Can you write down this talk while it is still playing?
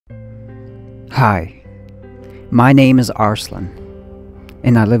Hi, my name is Arslan,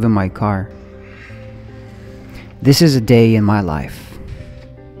 and I live in my car. This is a day in my life.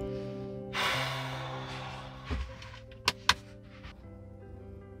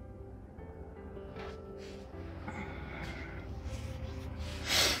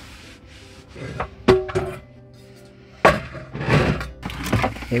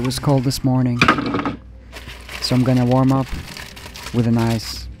 It was cold this morning, so I'm gonna warm up with a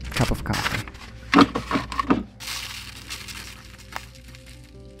nice cup of coffee.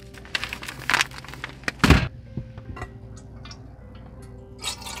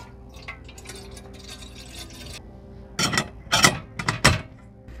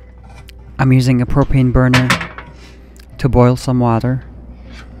 I'm using a propane burner to boil some water,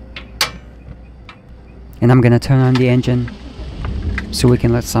 and I'm gonna turn on the engine so we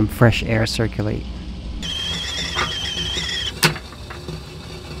can let some fresh air circulate.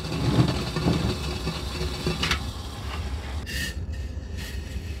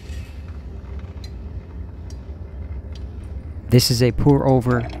 This is a pour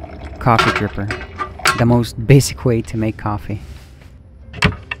over coffee dripper, the most basic way to make coffee.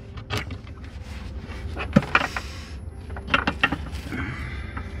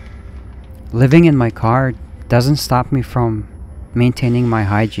 Living in my car doesn't stop me from maintaining my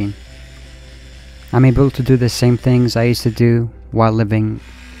hygiene. I'm able to do the same things I used to do while living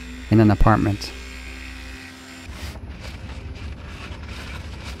in an apartment.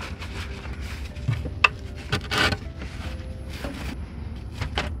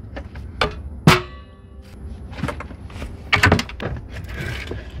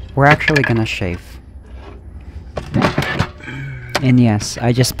 We're actually gonna shave. And yes,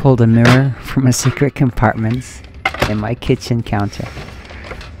 I just pulled a mirror from a secret compartment in my kitchen counter.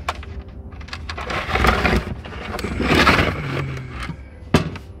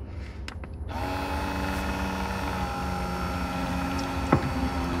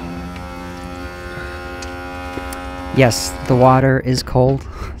 Yes, the water is cold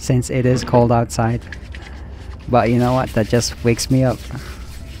since it is cold outside. But you know what? That just wakes me up.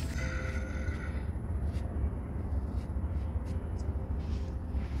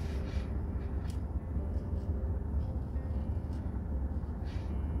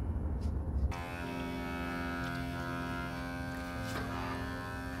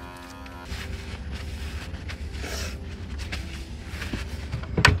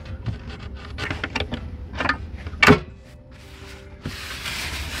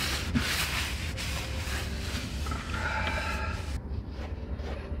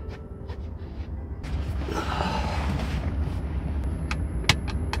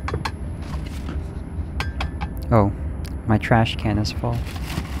 Oh, my trash can is full.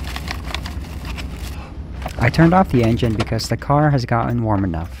 I turned off the engine because the car has gotten warm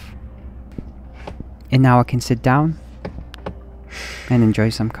enough. And now I can sit down and enjoy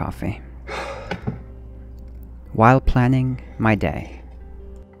some coffee while planning my day.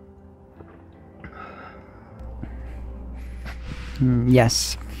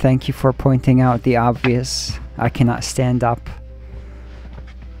 Yes, thank you for pointing out the obvious. I cannot stand up,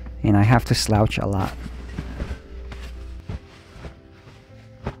 and I have to slouch a lot.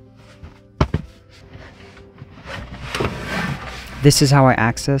 This is how I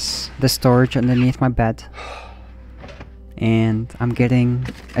access the storage underneath my bed, and I'm getting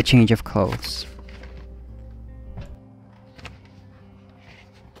a change of clothes.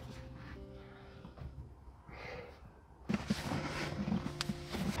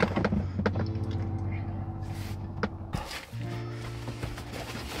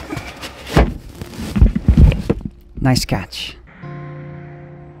 Nice catch.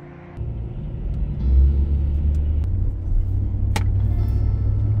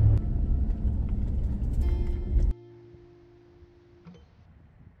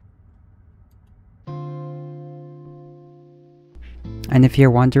 And if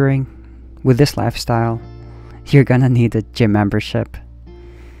you're wondering, with this lifestyle, you're gonna need a gym membership.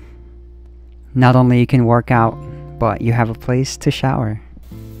 Not only you can work out, but you have a place to shower.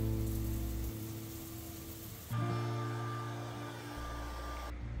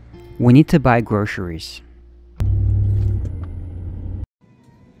 We need to buy groceries.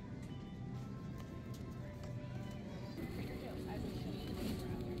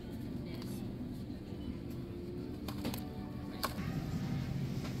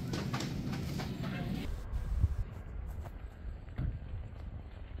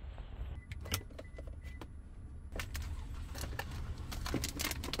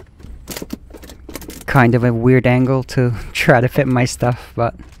 Kind of a weird angle to try to fit my stuff,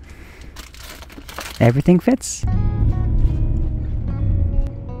 but everything fits.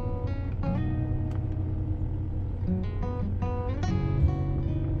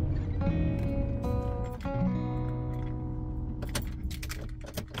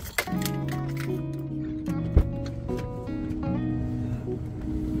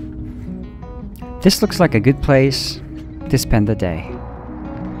 This looks like a good place to spend the day.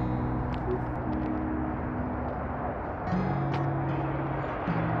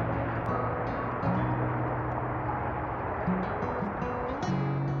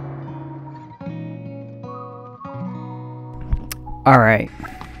 Alright,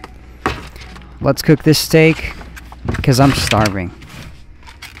 let's cook this steak because I'm starving.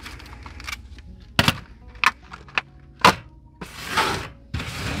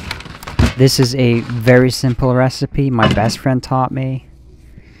 This is a very simple recipe my best friend taught me.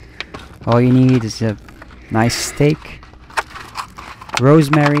 All you need is a nice steak,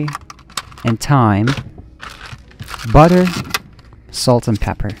 rosemary and thyme, butter, salt and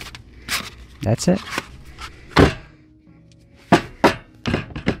pepper. That's it.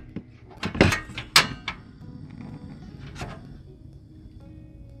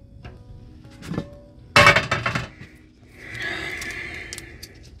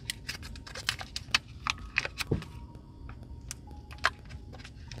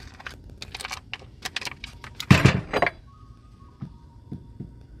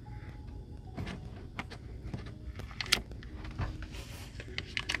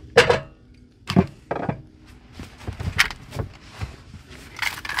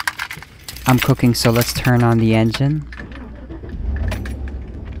 I'm cooking, so let's turn on the engine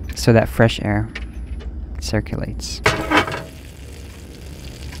so that fresh air circulates.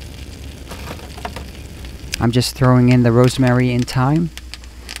 I'm just throwing in the rosemary and thyme.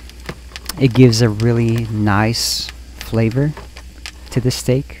 It gives a really nice flavor to the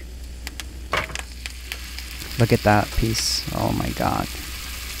steak. Look at that piece. Oh my god.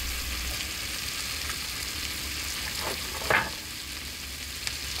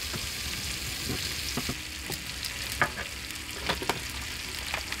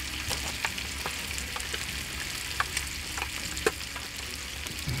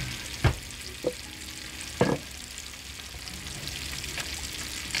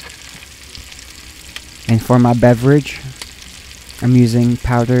 And for my beverage, I'm using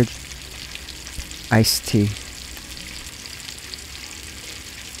powdered iced tea.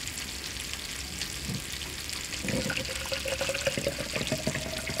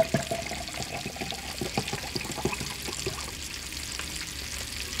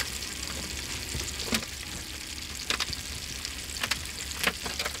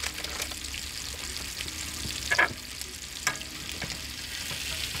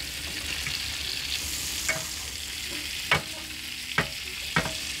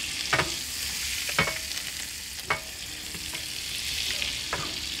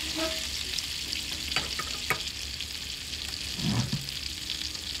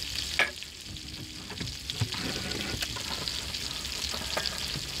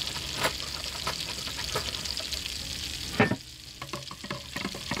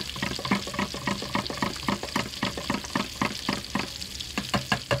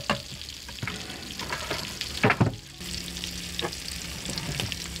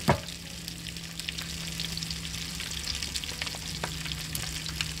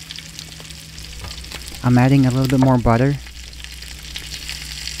 I'm adding a little bit more butter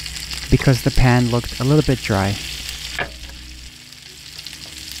because the pan looked a little bit dry.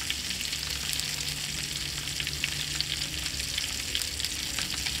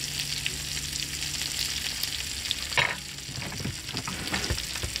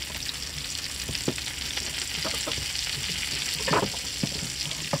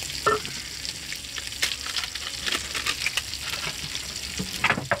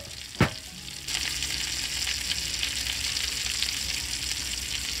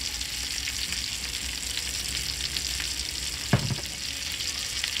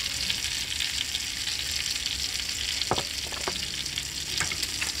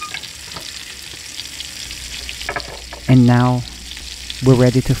 And now we're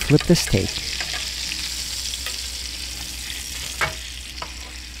ready to flip the steak.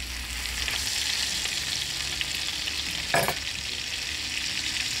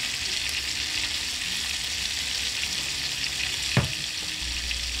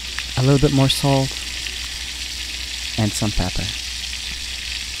 A little bit more salt and some pepper.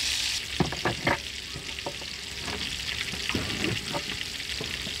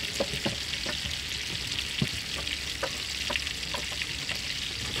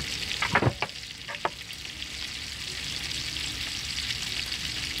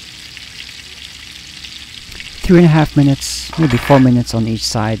 Three and a half minutes, maybe 4 minutes on each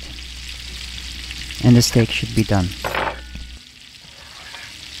side, and the steak should be done.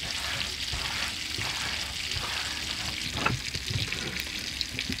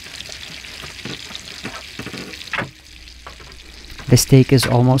 The steak is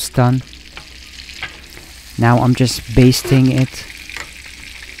almost done. Now I'm just basting it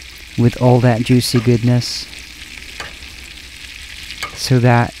with all that juicy goodness so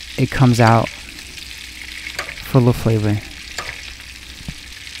that it comes out full of flavor.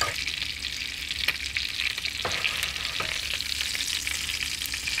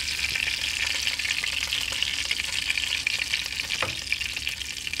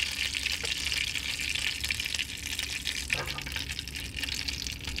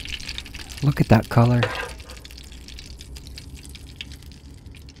 Look at that color.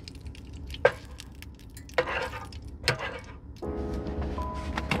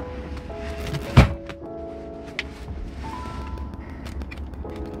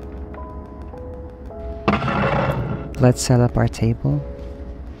 Let's set up our table.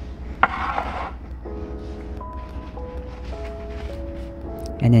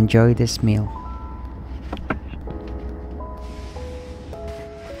 And enjoy this meal.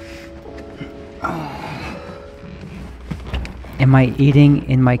 Am I eating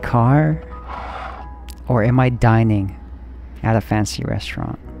in my car? Or am I dining at a fancy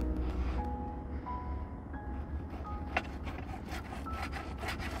restaurant?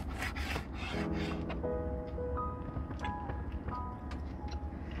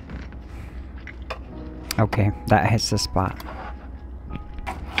 Okay, that hits the spot.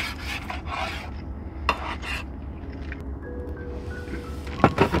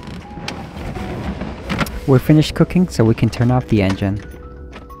 We're finished cooking, so we can turn off the engine.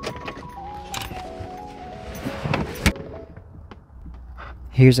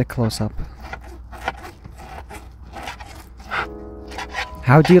 Here's a close-up.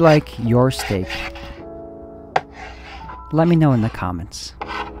 How do you like your steak? Let me know in the comments.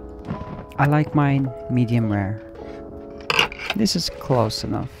 I like mine medium rare. This is close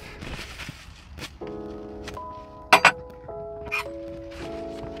enough.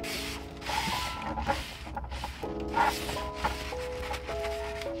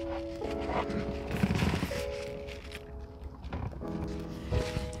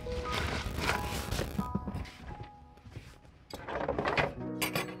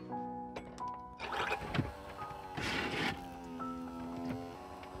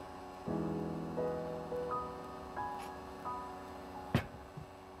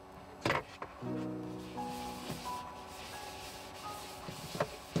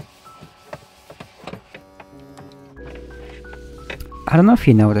 I don't know if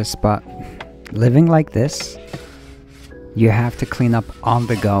you noticed, but living like this, you have to clean up on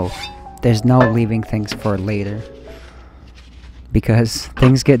the go. There's no leaving things for later, because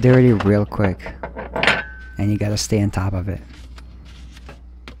things get dirty real quick and you gotta stay on top of it.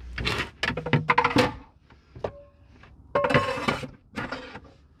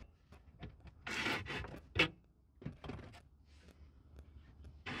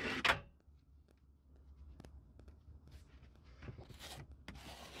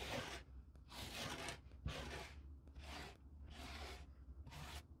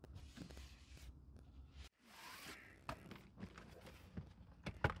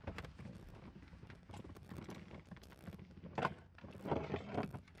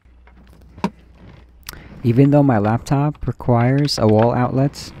 Even though my laptop requires a wall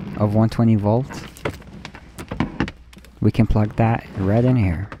outlet of 120 volts, we can plug that right in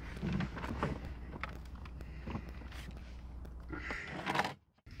here.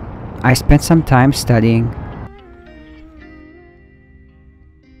 I spent some time studying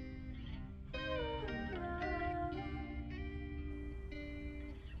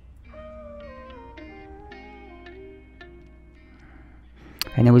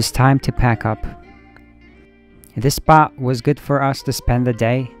and it was time to pack up. This spot was good for us to spend the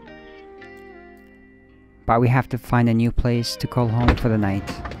day, but we have to find a new place to call home for the night.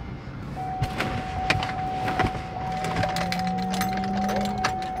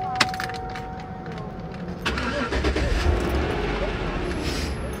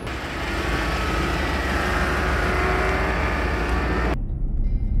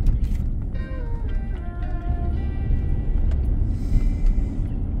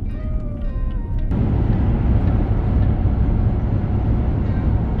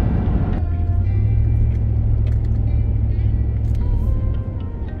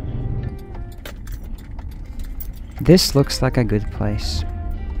 This looks like a good place.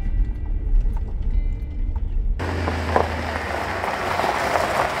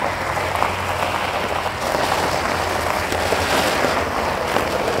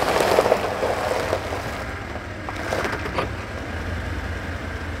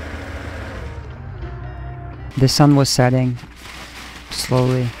 The sun was setting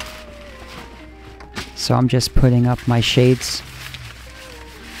slowly, so I'm just putting up my shades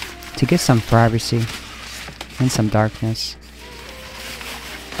to get some privacy. in some darkness.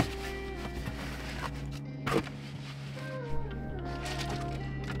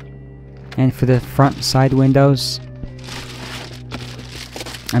 And for the front side windows,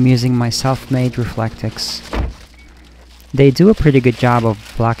 I'm using my self-made Reflectix. They do a pretty good job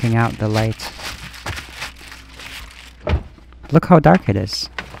of blocking out the light. Look how dark it is.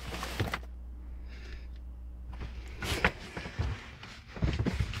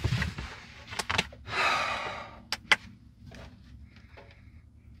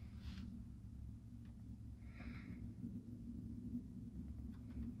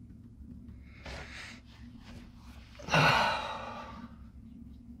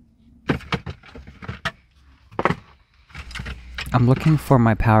 I'm looking for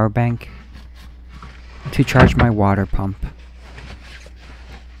my power bank to charge my water pump.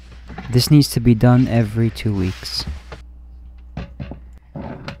 This needs to be done every 2 weeks.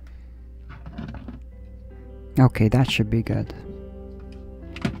 Okay, that should be good.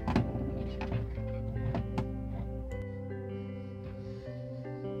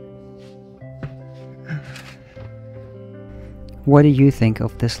 What do you think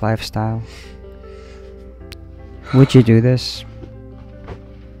of this lifestyle? Would you do this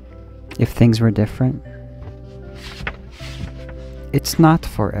if things were different? It's not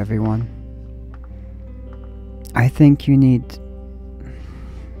for everyone. I think you need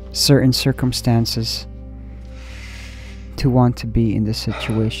certain circumstances to want to be in this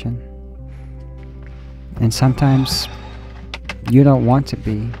situation. And sometimes you don't want to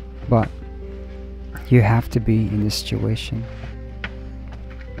be, but you have to be in this situation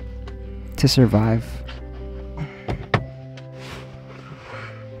to survive.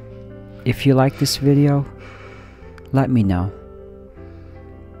 If you like this video, let me know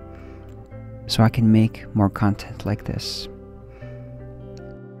so I can make more content like this.